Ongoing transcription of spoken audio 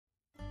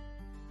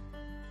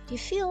Do you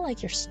feel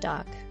like you're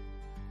stuck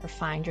or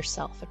find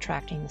yourself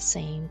attracting the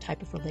same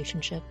type of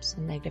relationships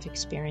and negative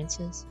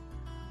experiences,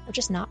 or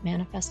just not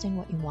manifesting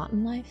what you want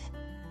in life?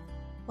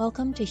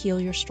 Welcome to Heal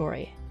Your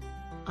Story.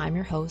 I'm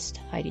your host,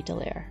 Heidi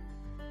Dallaire.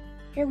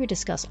 Here we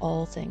discuss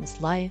all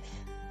things life,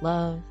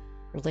 love,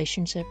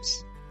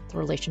 relationships, the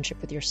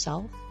relationship with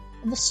yourself,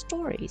 and the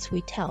stories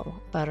we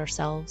tell about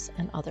ourselves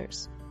and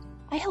others.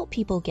 I help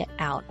people get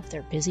out of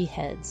their busy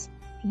heads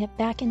and get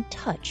back in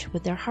touch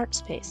with their heart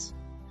space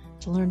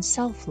to learn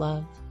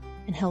self-love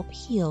and help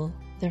heal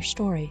their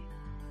story.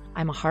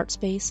 I'm a heart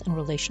space and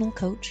relational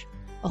coach,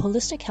 a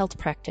holistic health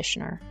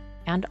practitioner,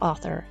 and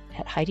author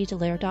at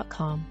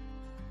HeidiDallaire.com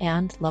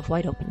and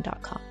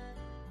LoveWideOpen.com.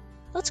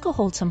 Let's go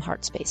hold some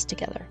heart space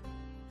together.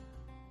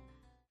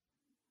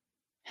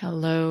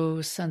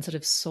 Hello,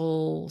 sensitive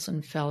souls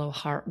and fellow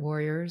heart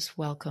warriors.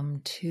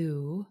 Welcome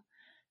to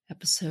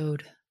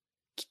episode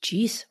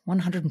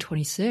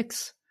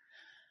 126,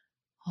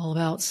 all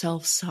about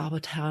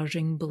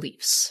self-sabotaging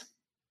beliefs.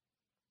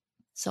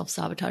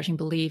 Self-sabotaging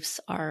beliefs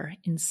are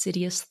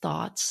insidious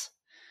thoughts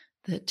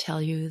that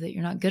tell you that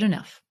you're not good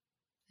enough,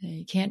 that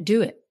you can't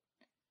do it,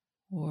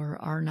 or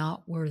are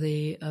not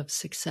worthy of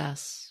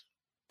success,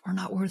 or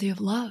not worthy of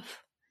love.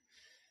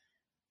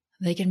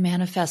 They can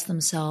manifest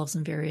themselves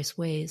in various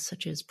ways,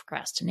 such as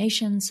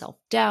procrastination,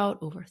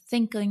 self-doubt,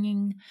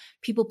 overthinking,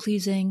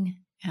 people-pleasing,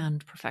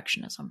 and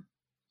perfectionism.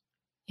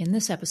 In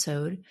this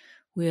episode,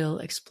 we'll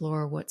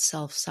explore what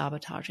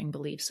self-sabotaging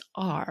beliefs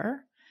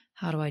are,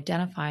 how to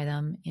identify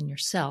them in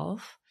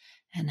yourself,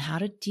 and how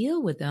to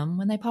deal with them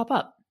when they pop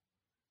up.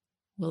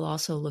 We'll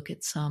also look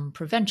at some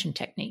prevention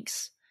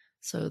techniques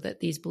so that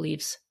these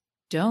beliefs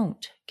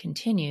don't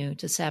continue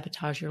to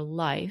sabotage your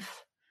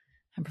life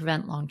and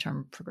prevent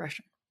long-term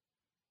progression.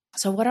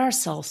 So what are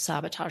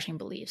self-sabotaging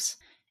beliefs,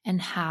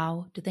 and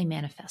how do they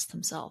manifest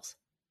themselves?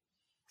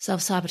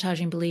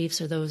 Self-sabotaging beliefs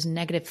are those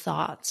negative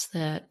thoughts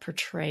that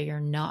portray you're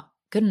not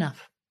good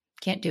enough,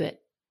 can't do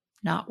it,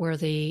 not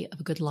worthy of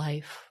a good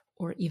life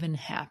or even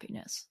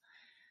happiness.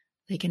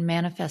 They can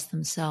manifest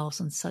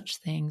themselves in such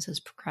things as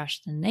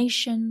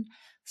procrastination,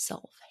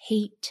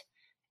 self-hate,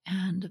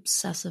 and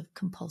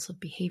obsessive-compulsive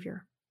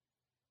behavior.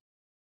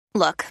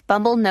 Look,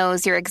 Bumble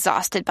knows you're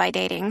exhausted by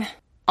dating.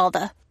 All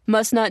the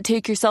must not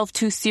take yourself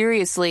too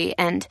seriously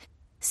and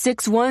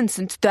 6'1"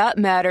 since that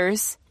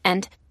matters.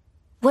 And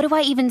what do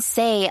I even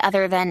say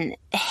other than,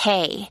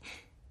 hey?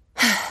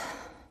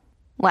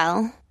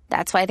 Well,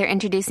 that's why they're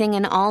introducing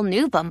an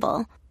all-new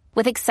Bumble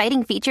with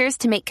exciting features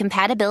to make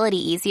compatibility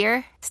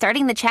easier,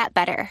 starting the chat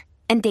better,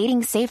 and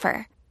dating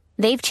safer.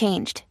 They've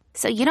changed,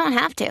 so you don't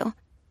have to.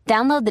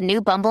 Download the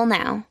new Bumble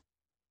now.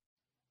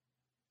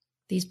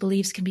 These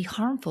beliefs can be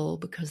harmful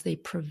because they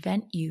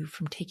prevent you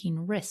from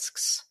taking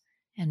risks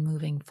and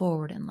moving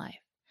forward in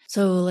life.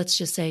 So let's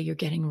just say you're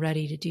getting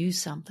ready to do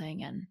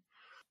something and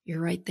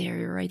you're right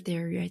there,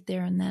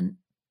 and then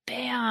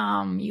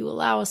bam, you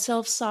allow a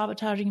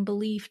self-sabotaging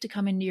belief to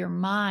come into your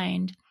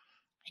mind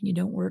and you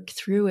don't work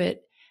through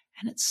it,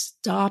 and it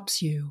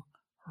stops you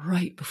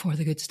right before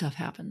the good stuff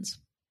happens.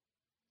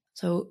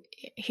 So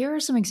here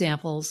are some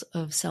examples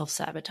of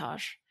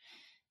self-sabotage.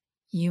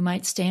 You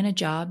might stay in a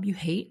job you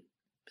hate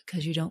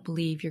because you don't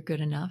believe you're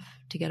good enough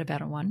to get a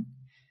better one.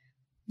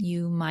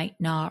 You might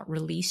not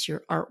release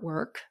your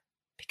artwork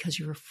because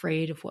you're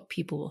afraid of what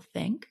people will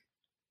think.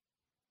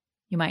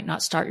 You might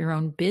not start your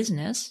own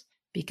business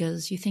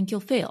because you think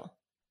you'll fail.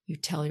 You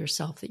tell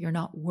yourself that you're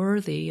not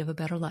worthy of a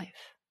better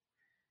life.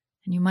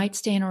 And you might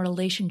stay in a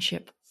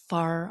relationship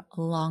far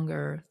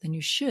longer than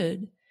you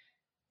should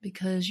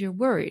because you're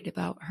worried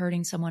about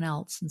hurting someone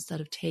else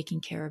instead of taking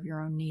care of your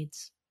own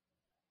needs.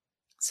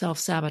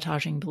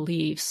 Self-sabotaging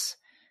beliefs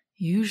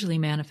usually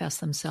manifest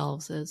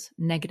themselves as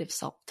negative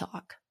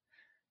self-talk.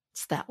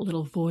 It's that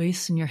little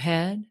voice in your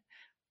head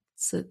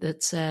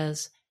that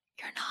says,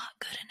 you're not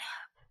good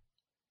enough.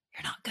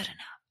 You're not good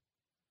enough.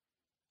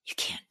 You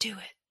can't do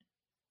it.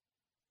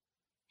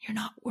 You're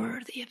not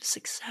worthy of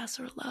success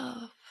or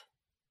love.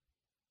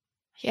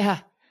 Yeah,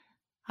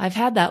 I've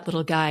had that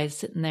little guy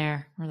sitting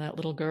there, or that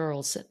little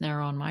girl sitting there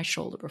on my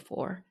shoulder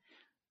before,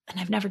 and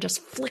I've never just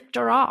flicked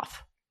her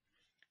off.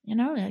 You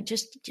know,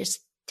 just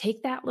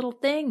take that little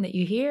thing that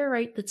you hear,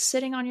 right, that's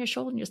sitting on your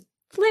shoulder and just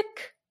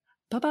flick.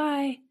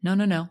 Bye-bye.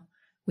 No.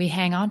 We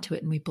hang on to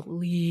it and we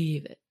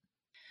believe it.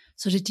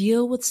 So to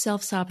deal with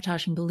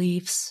self-sabotaging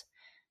beliefs,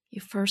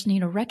 you first need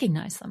to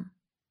recognize them.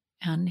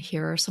 And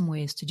here are some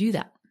ways to do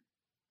that.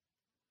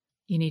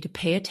 You need to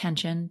pay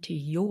attention to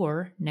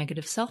your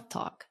negative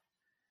self-talk.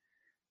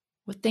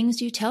 What things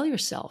do you tell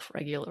yourself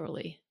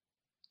regularly?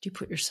 Do you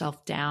put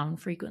yourself down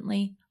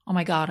frequently? Oh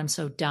my God, I'm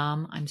so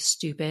dumb. I'm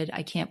stupid.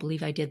 I can't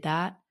believe I did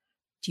that.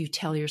 Do you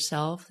tell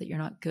yourself that you're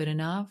not good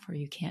enough or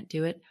you can't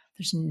do it?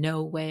 There's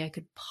no way I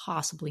could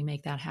possibly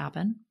make that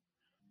happen.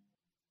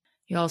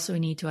 You also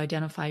need to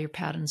identify your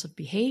patterns of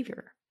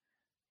behavior.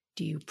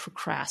 Do you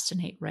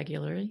procrastinate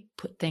regularly,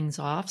 put things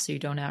off so you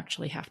don't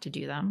actually have to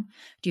do them?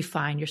 Do you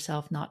find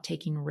yourself not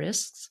taking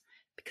risks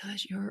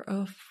because you're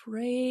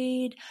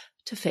afraid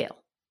to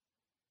fail?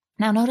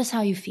 Now notice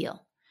how you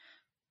feel.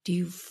 Do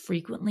you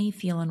frequently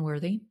feel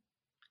unworthy?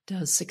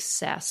 Does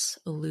success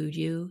elude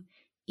you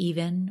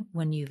even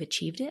when you've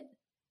achieved it?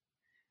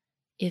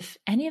 If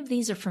any of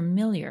these are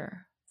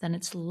familiar, then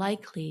it's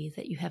likely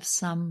that you have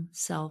some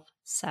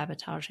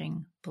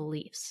self-sabotaging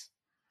beliefs.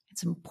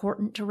 It's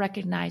important to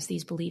recognize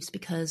these beliefs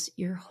because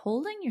you're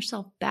holding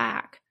yourself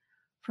back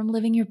from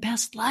living your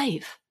best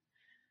life.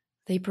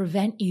 They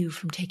prevent you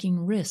from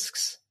taking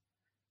risks.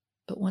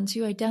 But once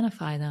you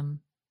identify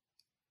them,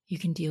 you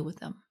can deal with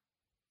them.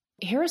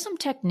 Here are some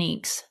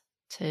techniques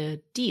to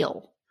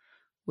deal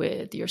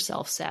with your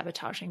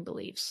self-sabotaging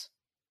beliefs.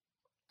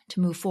 To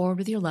move forward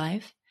with your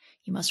life,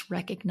 you must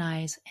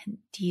recognize and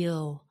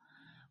deal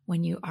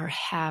when you are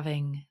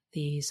having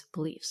these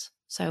beliefs.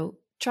 So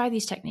try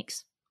these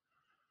techniques.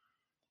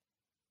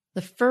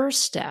 The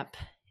first step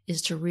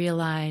is to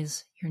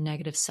realize your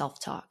negative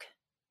self-talk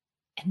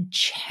and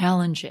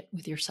challenge it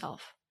with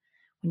yourself.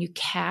 When you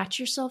catch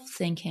yourself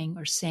thinking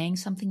or saying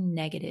something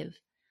negative,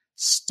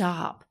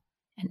 stop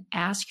and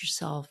ask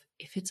yourself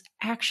if it's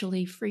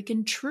actually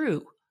freaking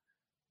true.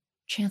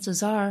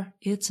 Chances are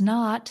it's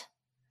not.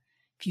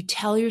 If you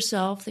tell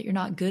yourself that you're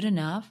not good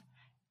enough,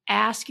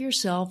 ask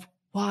yourself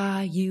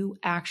why you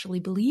actually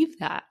believe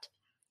that.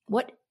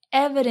 What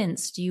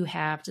evidence do you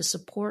have to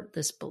support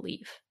this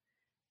belief?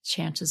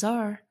 Chances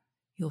are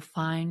you'll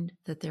find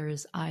that there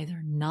is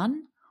either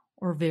none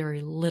or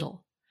very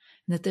little,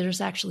 and that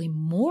there's actually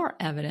more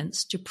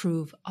evidence to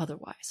prove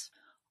otherwise.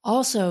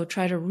 Also,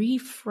 try to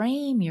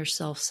reframe your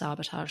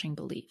self-sabotaging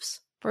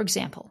beliefs. For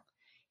example,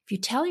 if you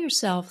tell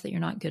yourself that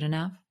you're not good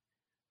enough,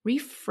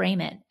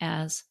 reframe it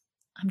as,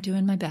 I'm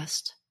doing my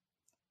best,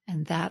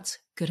 and that's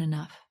good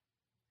enough.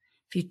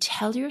 If you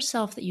tell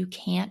yourself that you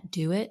can't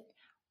do it,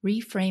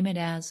 reframe it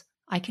as,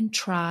 I can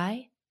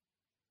try,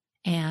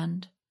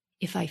 and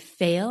if I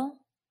fail,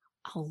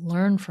 I'll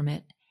learn from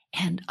it,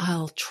 and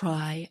I'll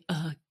try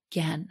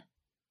again.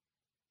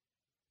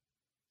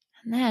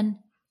 And then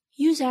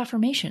use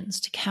affirmations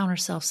to counter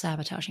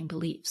self-sabotaging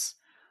beliefs.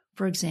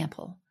 For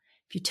example,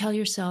 if you tell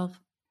yourself,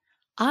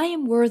 I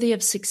am worthy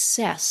of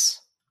success,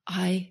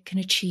 I can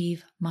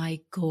achieve my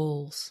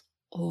goals,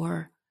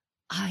 or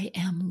I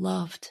am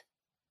loved.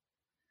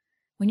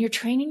 When you're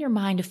training your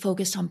mind to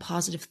focus on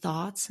positive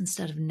thoughts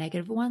instead of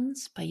negative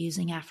ones by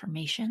using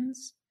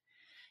affirmations,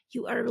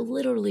 you are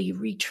literally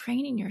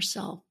retraining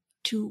yourself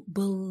to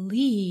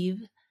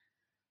believe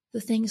the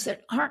things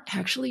that aren't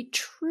actually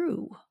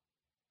true.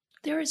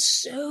 There is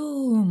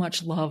so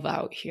much love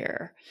out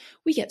here.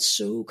 We get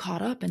so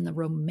caught up in the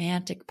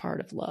romantic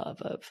part of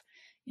love of,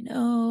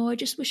 I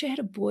just wish I had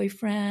a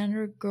boyfriend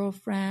or a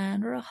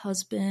girlfriend or a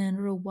husband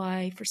or a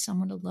wife or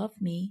someone to love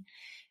me,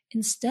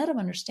 instead of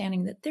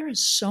understanding that there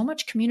is so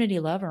much community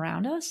love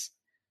around us,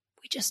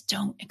 we just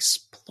don't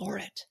explore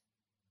it.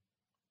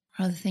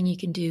 Another thing you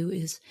can do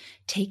is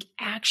take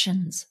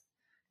actions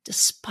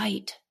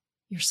despite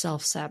your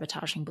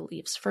self-sabotaging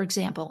beliefs. For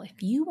example,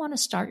 if you want to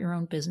start your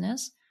own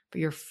business, but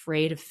you're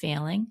afraid of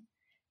failing,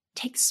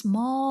 take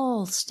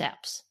small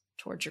steps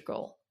towards your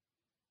goal.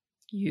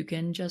 You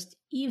can just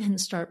even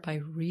start by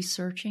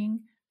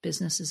researching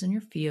businesses in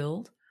your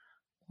field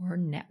or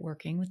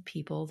networking with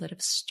people that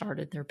have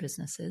started their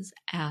businesses.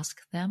 Ask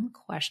them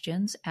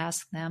questions,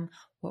 ask them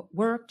what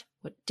worked,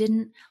 what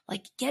didn't,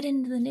 get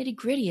into the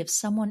nitty-gritty of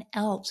someone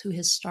else who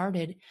has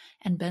started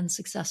and been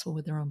successful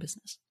with their own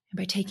business. And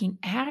by taking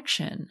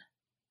action,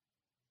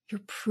 you're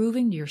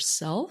proving to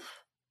yourself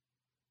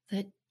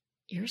that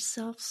your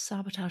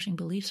self-sabotaging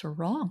beliefs are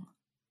wrong.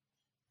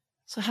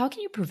 So how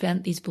can you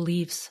prevent these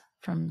beliefs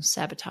from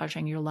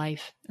sabotaging your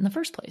life in the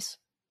first place?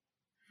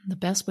 The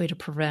best way to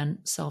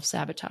prevent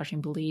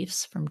self-sabotaging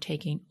beliefs from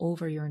taking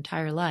over your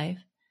entire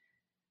life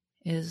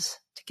is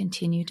to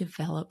continue to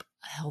develop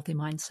a healthy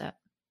mindset.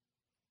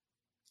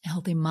 A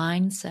healthy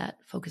mindset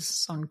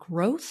focuses on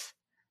growth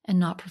and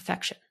not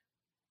perfection.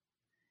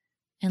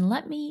 And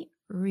let me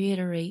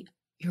reiterate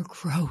your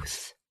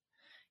growth.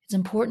 It's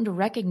important to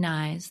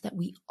recognize that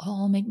we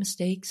all make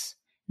mistakes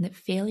and that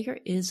failure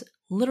is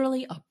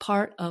literally a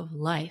part of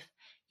life.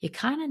 You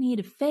kind of need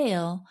to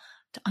fail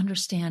to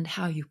understand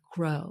how you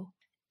grow.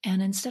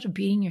 And instead of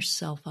beating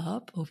yourself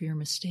up over your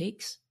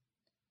mistakes,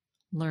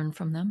 learn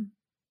from them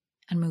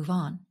and move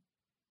on.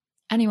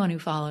 Anyone who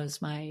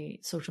follows my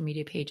social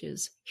media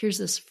pages hears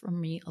this from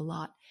me a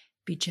lot.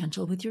 Be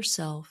gentle with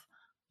yourself,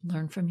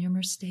 learn from your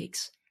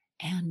mistakes,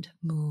 and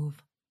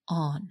move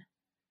on.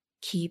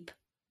 Keep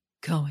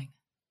going.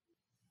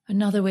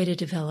 Another way to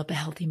develop a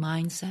healthy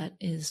mindset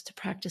is to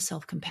practice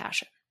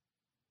self-compassion.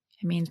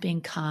 It means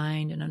being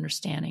kind and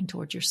understanding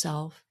towards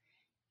yourself,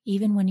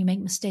 even when you make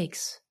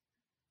mistakes.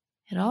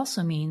 It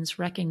also means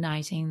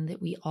recognizing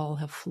that we all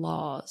have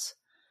flaws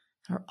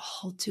and are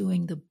all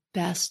doing the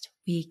best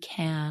we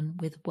can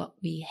with what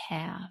we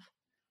have.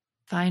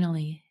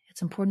 Finally,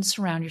 it's important to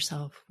surround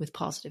yourself with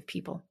positive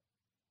people.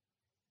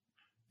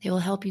 They will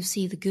help you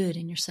see the good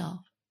in yourself.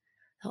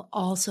 They'll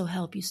also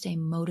help you stay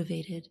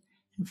motivated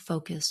and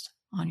focused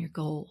on your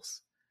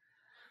goals.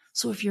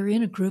 So if you're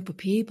in a group of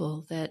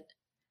people that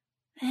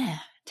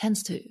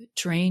tends to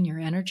drain your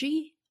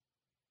energy,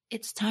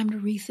 it's time to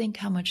rethink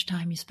how much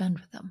time you spend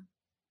with them.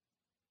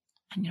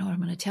 And you know what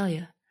I'm going to tell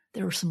you?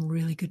 There are some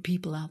really good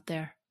people out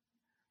there,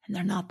 and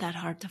they're not that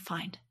hard to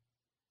find.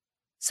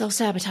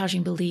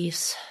 Self-sabotaging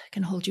beliefs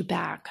can hold you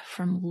back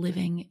from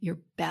living your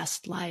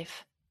best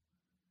life.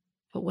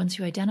 But once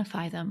you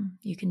identify them,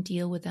 you can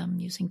deal with them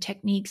using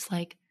techniques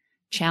like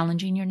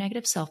challenging your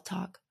negative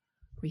self-talk,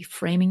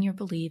 reframing your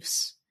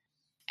beliefs,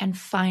 and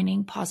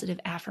finding positive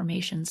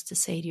affirmations to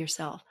say to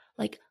yourself,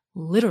 like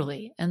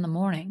literally in the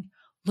morning.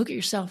 Look at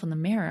yourself in the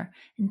mirror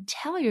and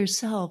tell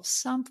yourself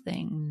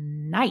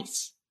something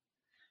nice.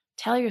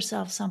 Tell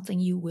yourself something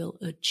you will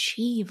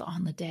achieve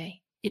on the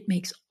day. It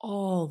makes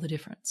all the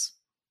difference.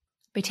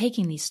 By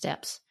taking these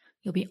steps,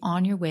 you'll be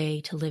on your way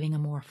to living a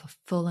more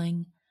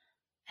fulfilling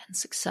and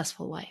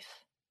successful life.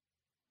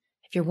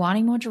 If you're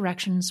wanting more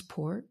direction and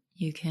support,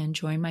 you can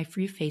join my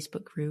free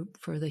Facebook group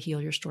for the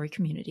Heal Your Story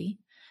community.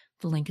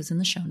 The link is in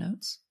the show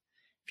notes.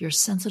 If you're a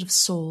sensitive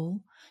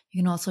soul,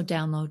 you can also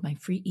download my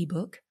free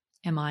ebook,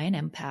 Am I an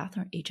Empath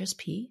or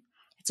HSP?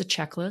 It's a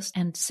checklist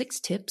and 6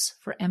 tips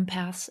for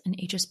empaths and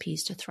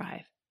HSPs to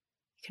thrive.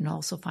 You can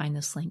also find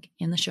this link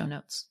in the show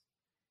notes.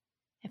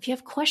 If you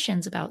have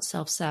questions about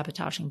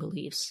self-sabotaging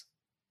beliefs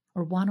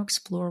or want to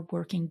explore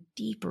working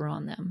deeper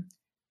on them,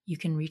 you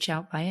can reach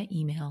out via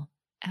email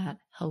at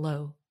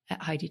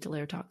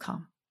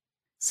hello@HeidiDallaire.com.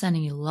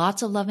 Sending you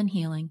lots of love and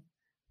healing.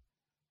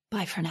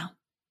 Bye for now.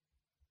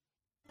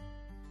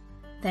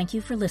 Thank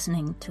you for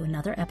listening to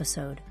another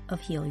episode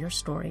of Heal Your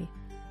Story.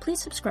 Please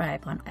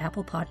subscribe on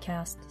Apple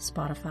Podcasts,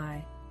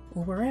 Spotify,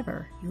 or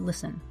wherever you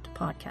listen to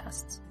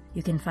podcasts.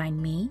 You can find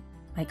me,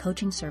 my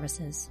coaching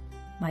services,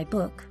 my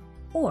book,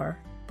 or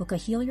book a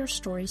Heal Your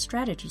Story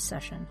strategy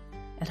session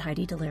at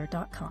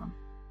HeidiDallaire.com.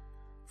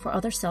 For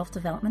other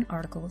self-development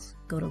articles,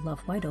 go to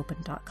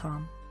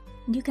lovewideopen.com.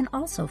 And you can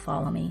also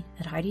follow me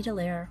at Heidi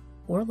Dallaire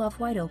or Love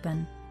Wide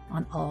Open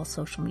on all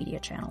social media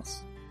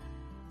channels.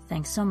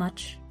 Thanks so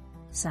much.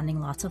 Sending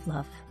lots of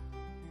love.